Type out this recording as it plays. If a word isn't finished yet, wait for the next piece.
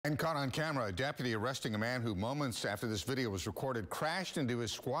And caught on camera, a deputy arresting a man who moments after this video was recorded crashed into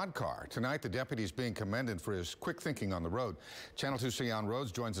his squad car. Tonight, the deputy is being commended for his quick thinking on the road. Channel 2 Sion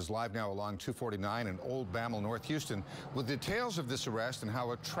Rhodes joins us live now along 249 in Old Bammel, North Houston, with details of this arrest and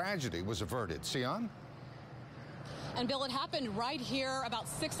how a tragedy was averted. Sion? And Bill, it happened right here about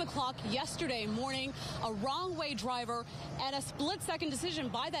 6 o'clock yesterday morning. A wrong-way driver and a split-second decision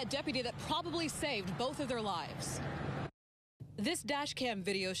by that deputy that probably saved both of their lives. This dash cam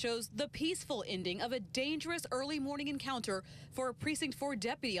video shows the peaceful ending of a dangerous early morning encounter for a Precinct 4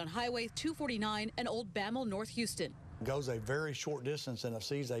 deputy on Highway 249 in Old Bammel, North Houston. Goes a very short distance and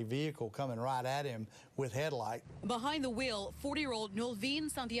sees a vehicle coming right at him with headlight. Behind the wheel, 40-year-old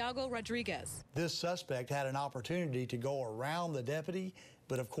Nulvin Santiago Rodriguez. This suspect had an opportunity to go around the deputy,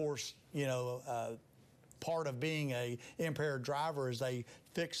 but of course, part of being a impaired driver is they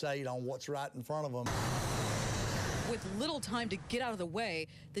fixate on what's right in front of them. With little time to get out of the way,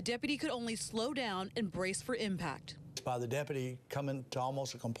 the deputy could only slow down and brace for impact. By the deputy coming to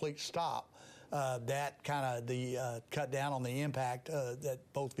almost a complete stop, that kind of cut down on the impact that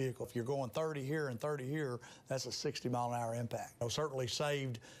both vehicles. If you're going 30 here and 30 here, that's a 60-mile-an-hour impact. It certainly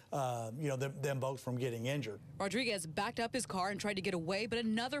saved them both from getting injured. Rodriguez backed up his car and tried to get away, but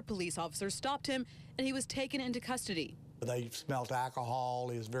another police officer stopped him, and he was taken into custody. They smelled alcohol.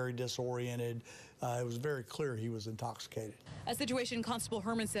 He was very disoriented. It was very clear he was intoxicated. A situation Constable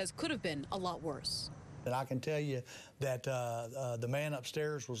Herman says could have been a lot worse. And I can tell you that the man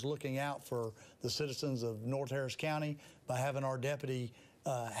upstairs was looking out for the citizens of North Harris County by having our deputy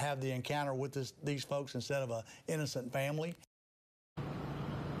have the encounter with these folks instead of an innocent family.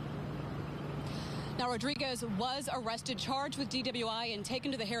 Now, Rodriguez was arrested, charged with DWI, and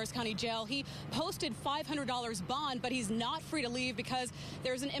taken to the Harris County Jail. He posted $500 bond, but he's not free to leave because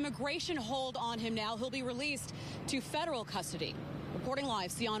there's an immigration hold on him now. He'll be released to federal custody. Reporting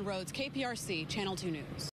live, Sion Rhodes, KPRC, Channel 2 News.